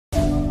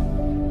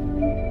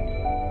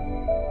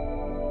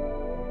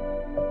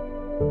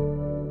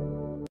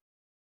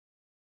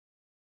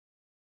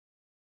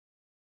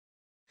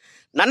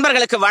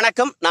நண்பர்களுக்கு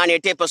வணக்கம். நான்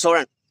எட்டியப்ப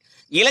சோழன்.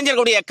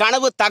 இளைஞர்களுடைய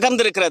கனவு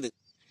தகர்ந்திருக்கிறது.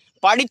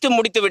 படித்து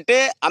முடித்துவிட்டு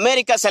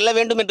அமெரிக்கா செல்ல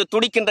வேண்டும் என்று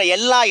துடிக்கின்ற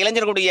எல்லா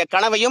இளைஞர்களுடைய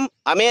கனவையும்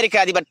அமெரிக்க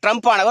அதிபர்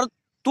ட்ரம்ப் ஆனவர்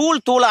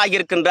தூள் தூள்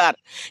ஆகியிருக்கின்றார்.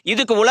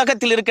 இதுக்கு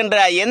உலகத்தில் இருக்கின்ற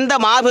எந்த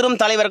மாபெரும்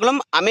தலைவர்களும்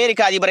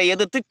அமெரிக்க அதிபரை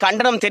எதிர்த்து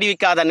கண்டனம்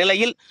தெரிவிக்காத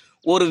நிலையில்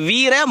ஒரு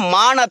வீர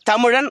மான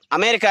தமிழன்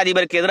அமெரிக்க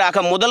அதிபருக்கு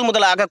எதிராக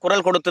முதலாக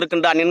குரல்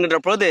கொடுத்திருக்கின்றான் என்கின்ற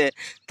பொழுது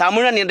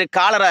தமிழன் என்று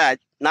காலரை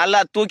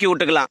நல்லா தூக்கி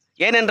விட்டுக்கலாம்.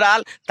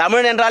 ஏனென்றால்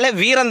தமிழன் என்றாலே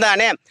வீரன்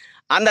தானே.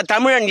 அந்த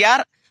தமிழன்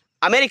யார்?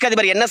 அமெரிக்க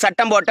அதிபர் என்ன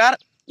சட்டம் போட்டார்?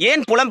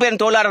 ஏன் புலம்பெயர்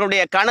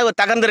தொழிலாளர்களுடைய கனவு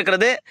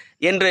தகர்ந்திருக்கிறது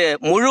என்று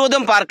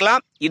முழுவதும்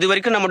பார்க்கலாம்.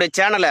 இதுவரைக்கும் நம்முடைய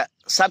சேனலை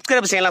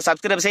சப்ஸ்கிரைப் செய்யலாம்.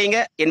 சப்ஸ்கிரைப் செய்யுங்க.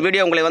 என்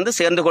வீடியோ உங்களை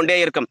சேர்ந்து கொண்டே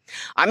இருக்கும்.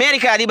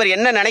 அமெரிக்க அதிபர்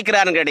என்ன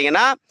நினைக்கிறாருன்னு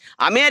கேட்டீங்கன்னா,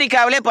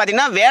 அமெரிக்காவிலே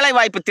பார்த்தீங்கன்னா வேலை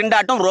வாய்ப்பு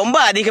திண்டாட்டம் ரொம்ப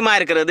அதிகமாக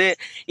இருக்கிறது.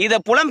 இதை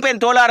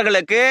புலம்பெயர்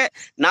தொழிலாளர்களுக்கு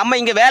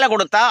நம்ம இங்கே வேலை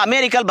கொடுத்தா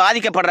அமெரிக்காவில்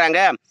பாதிக்கப்படுறாங்க.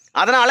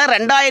 அதனால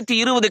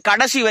 2020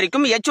 கடைசி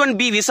வரைக்கும்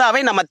H1B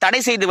விசாவை நம்ம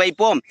தடை செய்து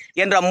வைப்போம்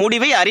என்ற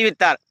முடிவை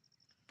அறிவித்தார்.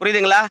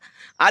 புரியுதுங்களா?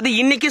 அது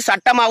இன்னைக்கு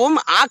சட்டமாகவும்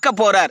ஆக்க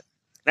போறார்.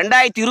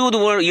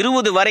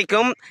 2020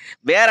 வரைக்கும்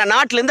வேற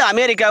நாட்டிலிருந்து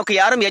அமெரிக்காவுக்கு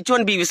யாரும்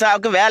H1B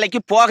விசாவுக்கு வேலைக்கு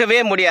போகவே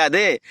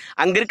முடியாது.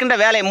 அங்க இருக்கின்ற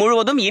வேலை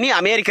முழுவதும் இனி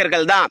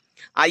அமெரிக்கர்கள் தான்.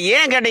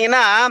 ஏன்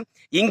கேட்டீங்கன்னா,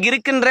 இங்க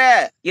இருக்கின்ற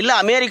இல்ல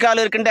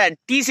அமெரிக்காவில் இருக்கின்ற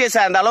TCS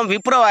இருந்தாலும்,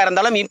 விப்ரோவா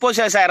இருந்தாலும்,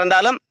 இன்போசிஸா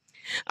இருந்தாலும்,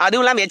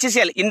 அதுவும் இல்லாமல்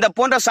HCL இந்த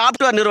போன்ற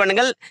சாப்ட்வேர்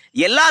நிறுவனங்கள்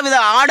எல்லா வித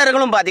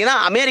ஆர்டர்களும் பார்த்தீங்கன்னா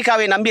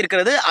அமெரிக்காவை நம்பி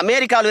இருக்கிறது.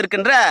 அமெரிக்காவில்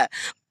இருக்கின்ற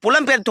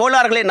புலம்பெயர்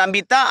தொழிலாளர்களை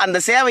நம்பித்தான், அந்த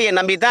சேவையை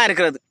நம்பித்தான்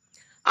இருக்கிறது.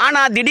 ஆனா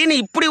திடீர்னு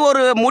இப்படி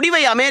ஒரு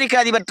முடிவை அமெரிக்க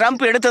அதிபர்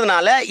ட்ரம்ப்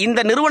எடுத்ததுனால இந்த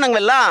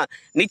நிறுவனங்கள்லாம்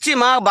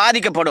நிச்சயமாக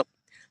பாதிக்கப்படும்.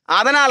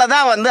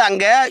 அதனாலதான்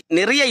அங்க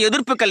நிறைய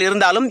எதிர்ப்புகள்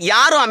இருந்தாலும்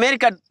யாரும்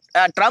அமெரிக்கா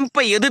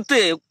ட்ரம்ப்பை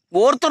எதிர்த்து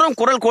ஒருத்தரும்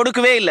குரல்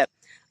கொடுக்கவே இல்லை.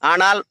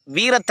 ஆனால்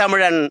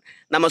வீரத்தமிழன்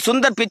நம்ம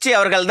சுந்தர் பிச்சை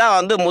அவர்கள்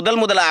தான்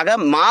முதலாக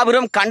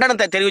மாபெரும்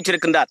கண்டனத்தை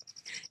தெரிவிச்சிருக்கின்றார்.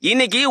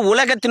 இன்னைக்கு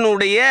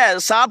உலகத்தினுடைய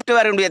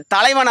சாப்ட்வேருடைய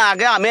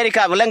தலைவனாக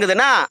அமெரிக்கா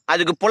விளங்குதுன்னா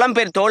அதுக்கு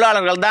புலம்பெயர்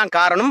தொழிலாளர்கள் தான்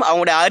காரணம்.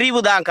 அவங்களுடைய அறிவு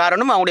தான்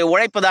காரணம், அவங்களுடைய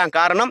உழைப்பு தான்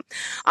காரணம்.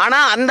 ஆனா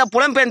அந்த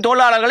புலம்பெயர்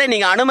தொழிலாளர்களை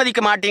நீங்க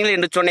அனுமதிக்க மாட்டீங்க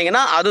என்று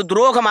சொன்னீங்கன்னா அது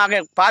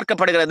துரோகமாக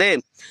பார்க்கப்படுகிறது.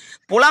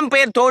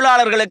 புலம்பெயர்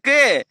தொழிலாளர்களுக்கு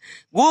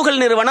கூகுள்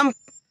நிறுவனம்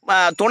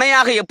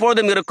துணையாக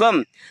எப்பொழுதும் இருக்கும்.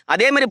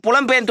 அதே மாதிரி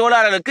புலம்பெயர்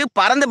தொழிலாளர்களுக்கு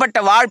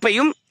பரந்துபட்ட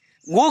வாழ்க்கையும்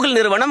கூகுள்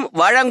நிறுவனம்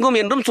வழங்கும்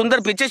என்றும்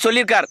சுந்தர் பிச்சை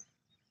சொல்லியிருக்கார்.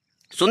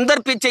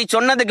 சுந்தர் பிச்சை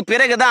சொன்னதுக்கு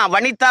பிறகுதான்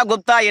Vanitha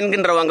Gupta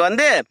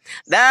என்கின்றவங்க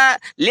the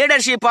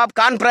leadership of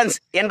conference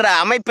என்ற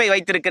அமைப்பை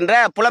வைத்திருக்கின்ற,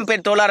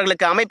 புலம்பெயர்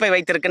தொழிலாளர்களுக்கு அமைப்பை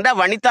வைத்திருக்கின்ற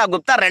வனிதா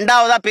குப்தா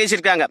ரெண்டாவதா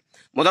பேசியிருக்காங்க.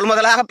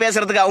 முதலாக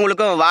பேசுறதுக்கு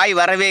அவங்களுக்கும் வாய்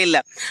வரவே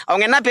இல்லை.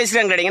 அவங்க என்ன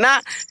பேசுறாங்க கேட்டீங்கன்னா,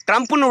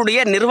 ட்ரம்ப்பினுடைய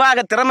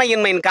நிர்வாக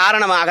திறமையின்மையின்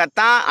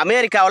காரணமாகத்தான்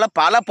அமெரிக்காவில்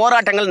பல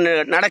போராட்டங்கள்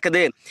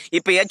நடக்குது.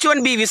 இப்ப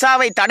H1B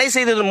விசாவை தடை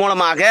செய்ததன்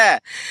மூலமாக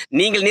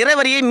நீங்கள்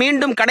நிறவரியை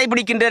மீண்டும்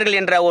கடைபிடிக்கின்றீர்கள்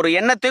என்ற ஒரு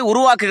எண்ணத்தை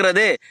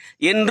உருவாக்குகிறது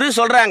என்று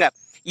சொல்றாங்க.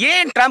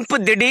 ஏன் ட்ரம்ப்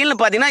திடீர்னு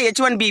பாத்தீங்கன்னா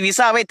H1B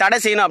விசாவை தடை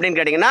செய்யணும் அப்படின்னு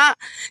கேட்டீங்கன்னா,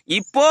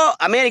 இப்போ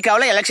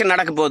அமெரிக்காவில் எலெக்ஷன்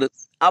நடக்க போகுது.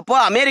 அப்போ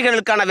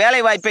அமெரிக்கர்களுக்கான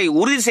வேலை வாய்ப்பை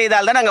உறுதி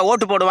செய்தால் தான் நாங்கள்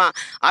ஓட்டு போடுவான்.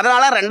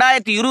 அதனால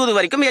 2020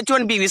 வரைக்கும்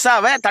H1B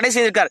விசாவை தடை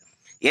செய்திருக்கார்.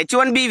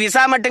 H1B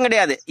விசா மட்டும்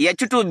கிடையாது,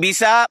 H2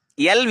 visa,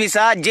 L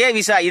visa, J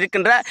visa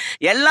இருக்கின்ற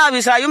எல்லா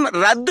விசாயும்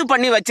ரத்து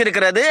பண்ணி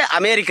வச்சிருக்கிறது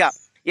அமெரிக்கா.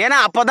 ஏன்னா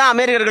அப்பதான்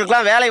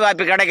அமெரிக்கர்களுக்கெல்லாம் வேலை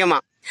வாய்ப்பு கிடைக்குமா.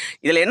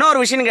 இதுல என்ன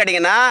ஒரு விஷயம்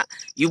கேட்டீங்கன்னா,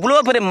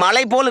 இவ்வளவு பெரிய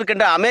மலை போல்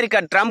இருக்கின்ற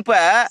அமெரிக்கா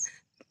ட்ரம்ப்பை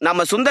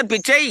நம்ம சுந்தர்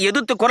பிச்சை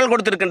எதிர்த்து குரல்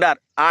கொடுத்திருக்கின்றார்.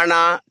 ஆனா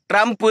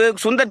ட்ரம்ப்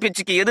சுந்தர்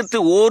பிச்சைக்கு எதிர்த்து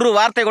ஒரு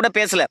வார்த்தை கூட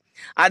பேசல.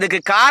 அதுக்கு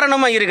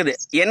காரணமும் இருக்குது.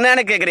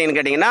 என்னன்னு கேக்குறீங்கன்னு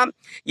கேட்டீங்கன்னா,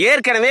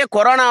 ஏற்கனவே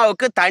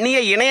கொரோனாவுக்கு தனிய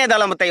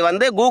இணையதளத்தை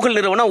கூகுள்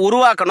நிறுவனம்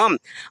உருவாக்கணும்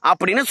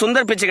அப்படின்னு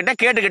சுந்தர் பிச்சை கிட்ட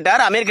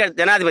கேட்டுக்கிட்டார் அமெரிக்க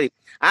ஜனாதிபதி.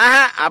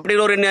 அப்படி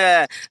ஒரு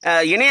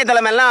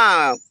இணையதளம் எல்லாம்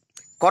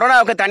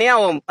கொரோனாவுக்கு தனியா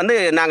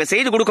நாங்க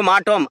செய்து கொடுக்க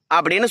மாட்டோம்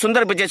அப்படின்னு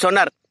சுந்தர் பிச்சை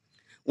சொன்னார்.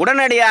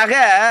 உடனடியாக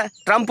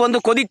ட்ரம்ப்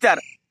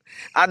கொதித்தார்.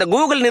 அந்த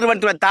கூகுள்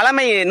நிறுவனத்தோட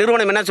தலைமை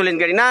நிறுவனம் என்ன சொல்லி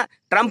கேட்டீங்கன்னா,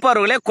 ட்ரம்ப்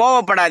அவர்களே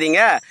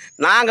கோவப்படாதீங்க,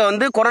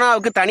 நாங்க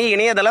கொரோனாவுக்கு தனி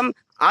இணையதளம்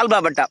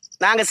ஆல்பாபட்டா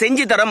நாங்க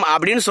செஞ்சு தரோம்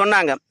அப்படின்னு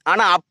சொன்னாங்க.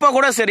 ஆனா அப்ப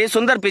கூட சரி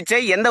சுந்தர்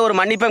பிச்சை எந்த ஒரு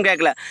மன்னிப்பும்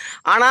கேட்கல.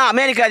 ஆனா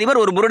அமெரிக்க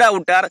அதிபர் ஒரு புருடா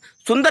விட்டார்.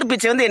 சுந்தர்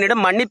பிச்சை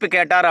என்னிடம் மன்னிப்பு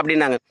கேட்டார்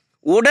அப்படின்னாங்க.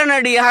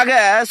 உடனடியாக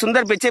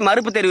சுந்தர் பிச்சை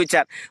மறுப்பு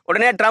தெரிவிச்சார்.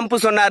 உடனே ட்ரம்ப்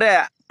சொன்னாரு,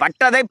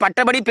 பட்டதை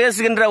பட்டபடி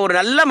பேசுகின்ற ஒரு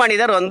நல்ல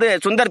மனிதர்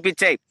சுந்தர்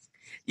பிச்சை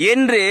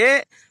என்று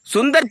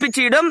சுந்தர்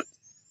பிச்சையிடம்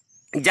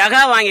ஜகா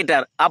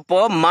வாங்கிட்டார். அப்போ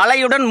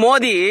மலையுடன்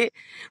மோதி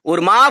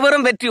ஒரு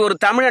மாபெரும் வெற்றி ஒரு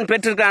தமிழன்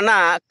பெற்றிருக்கான்னா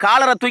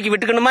காலரை தூக்கி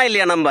விட்டுக்கணுமா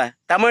இல்லையா? நம்ம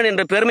தமிழன்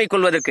என்று பெருமை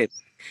கொள்வதற்கு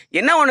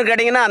என்ன ஒண்ணு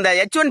கேட்டீங்கன்னா, அந்த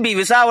H1B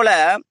விசாவுல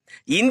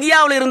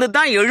இந்தியாவில இருந்து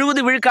தான்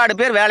 70 விழுக்காடு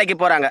பேர் வேலைக்கு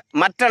போறாங்க.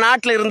 மற்ற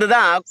நாட்டில இருந்து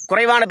தான்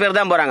குறைவான பேர்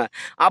தான் போறாங்க.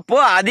 அப்போ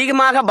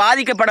அதிகமாக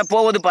பாதிக்கப்பட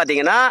போவது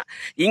பாத்தீங்கன்னா,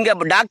 இங்க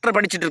டாக்டர்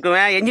படிச்சுட்டு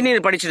இருக்குவேன்,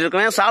 என்ஜினியர் படிச்சுட்டு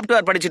இருக்குவேன்,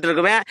 சாப்ட்வேர் படிச்சுட்டு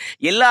இருக்குவேன்,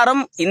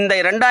 எல்லாரும் இந்த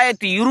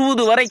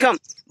 2020 வரைக்கும்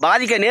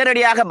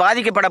நேரடியாக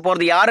பாதிக்கப்பட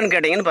போறது யாருன்னு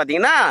கேட்டீங்கன்னு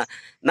பாத்தீங்கன்னா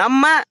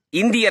நம்ம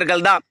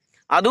இந்தியர்கள் தான்.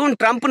 அதுவும்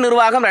ட்ரம்ப்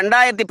நிர்வாகம்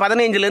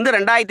 2015 இருந்து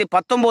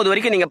 2019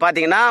 வரைக்கும் நீங்க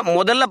பாத்தீங்கன்னா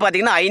முதல்ல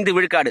பாத்தீங்கன்னா 5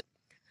 விழுக்காடு,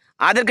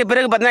 அதற்கு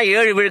பிறகு பாத்தீங்கன்னா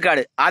 7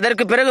 விழுக்காடு,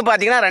 அதற்கு பிறகு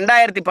பாத்தீங்கன்னா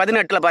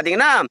 2018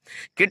 பாத்தீங்கன்னா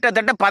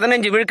கிட்டத்தட்ட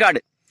 15 விழுக்காடு.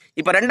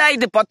 இப்ப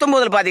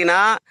 2019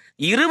 பாத்தீங்கன்னா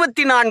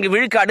 24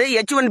 விழுக்காடு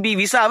H1B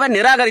விசாவை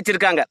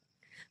நிராகரிச்சிருக்காங்க.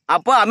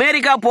 அப்போ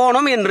அமெரிக்கா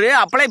போகணும் என்று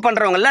அப்ளை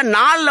பண்றவங்கள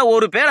 4ல்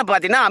 1 பேரை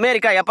பாத்தீங்கன்னா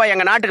அமெரிக்கா எப்ப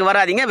எங்க நாட்டுக்கு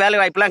வராதீங்க, வேலை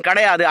வாய்ப்புலாம்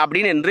கிடையாது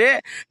அப்படின்னு என்று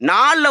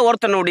 4ல்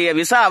ஒருத்தனுடைய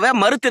விசாவை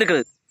மறுத்து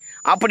இருக்குது.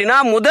 அப்படின்னா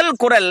முதல்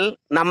குரல்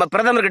நம்ம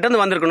பிரதமர்கிட்ட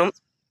இருந்து வந்திருக்கணும்,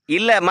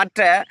 இல்ல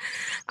மற்ற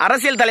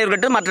அரசியல்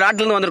தலைவர்கிட்ட மற்ற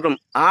நாட்டிலிருந்து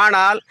வந்திருக்கணும்.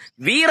 ஆனால்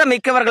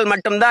வீரமிக்கவர்கள்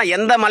மட்டும்தான்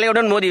எந்த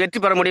மலையுடன் மோதி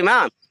வெற்றி பெற முடியுமா?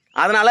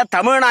 அதனால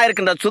தமிழனா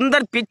இருக்கின்ற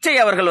சுந்தர் பிச்சை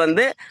அவர்கள்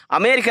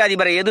அமெரிக்க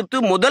அதிபரை எதிர்த்து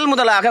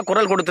முதலாக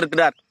குரல்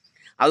கொடுத்திருக்கிறார்.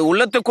 அது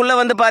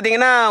உள்ளத்துக்குள்ள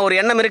பாத்தீங்கன்னா ஒரு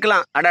எண்ணம்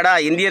இருக்கலாம், அடடா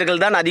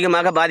இந்தியர்கள் தான்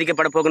அதிகமாக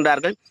பாதிக்கப்பட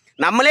போகின்றார்கள்,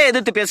 நம்மளே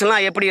எதிர்த்து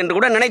பேசலாம் எப்படி என்று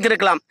கூட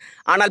நினைத்திருக்கலாம்.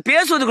 ஆனால்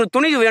பேசுவதற்கு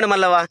துணிவு வேணும்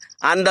அல்லவா?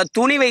 அந்த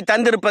துணிவை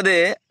தந்திருப்பது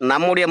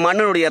நம்முடைய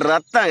மண்ணினுடைய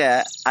ரத்தங்க.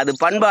 அது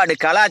பண்பாடு,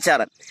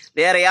 கலாச்சாரம்.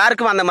 வேற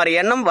யாருக்கும் அந்த மாதிரி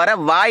எண்ணம் வர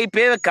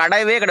வாய்ப்பே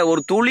கிடையாது.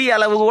 ஒரு துளி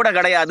அளவு கூட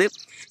கிடையாது.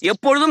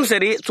 எப்பொழுதும்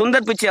சரி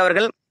சுந்தர் பிச்சை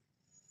அவர்கள்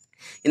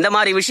இந்த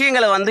மாதிரி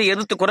விஷயங்களை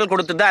எதிர்த்து குரல்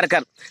கொடுத்து தான்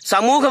இருக்கார்.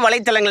 சமூக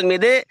வலைத்தளங்கள்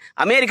மீது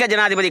அமெரிக்க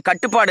ஜனாதிபதி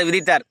கட்டுப்பாடு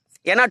விதித்தார்.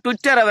 ஏன்னா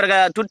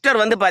ட்விட்டர்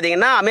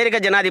பாத்தீங்கன்னா அமெரிக்க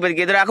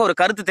ஜனாதிபதிக்கு எதிராக ஒரு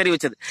கருத்து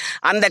தெரிவிச்சது.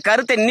 அந்த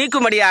கருத்தை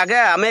நீக்கும்படியாக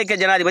அமெரிக்க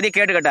ஜனாதிபதி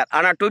கேட்டுக்கிட்டார்.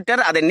 ஆனா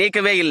ட்விட்டர் அதை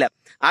நீக்கவே இல்லை.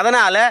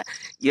 அதனால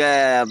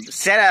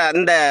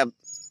இந்த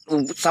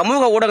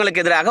சமூக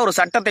ஊடகங்களுக்கு எதிராக ஒரு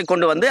சட்டத்தை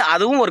கொண்டு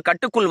அதுவும் ஒரு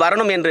கட்டுக்குள்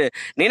வரணும் என்று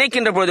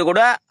நினைக்கின்ற பொழுது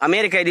கூட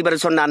அமெரிக்க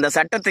அதிபர் சொன்ன அந்த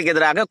சட்டத்துக்கு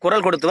எதிராக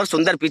குரல் கொடுத்தவர்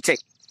சுந்தர் பிச்சை.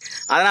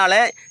 அதனால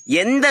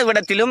எந்த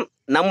விடத்திலும்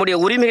நம்முடைய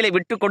உரிமைகளை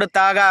விட்டு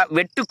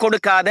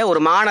கொடுக்காத ஒரு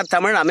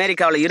தமிழ்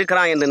அமெரிக்காவில்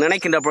இருக்கிறான் என்று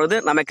நினைக்கின்ற பொழுது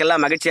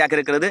நமக்கெல்லாம் மகிழ்ச்சியாக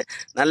இருக்கிறது.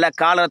 நல்ல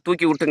காலரை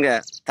தூக்கி விட்டுங்க,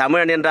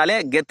 தமிழன் என்றாலே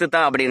கெத்து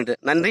தான் அப்படின்ட்டு.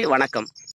 நன்றி, வணக்கம்.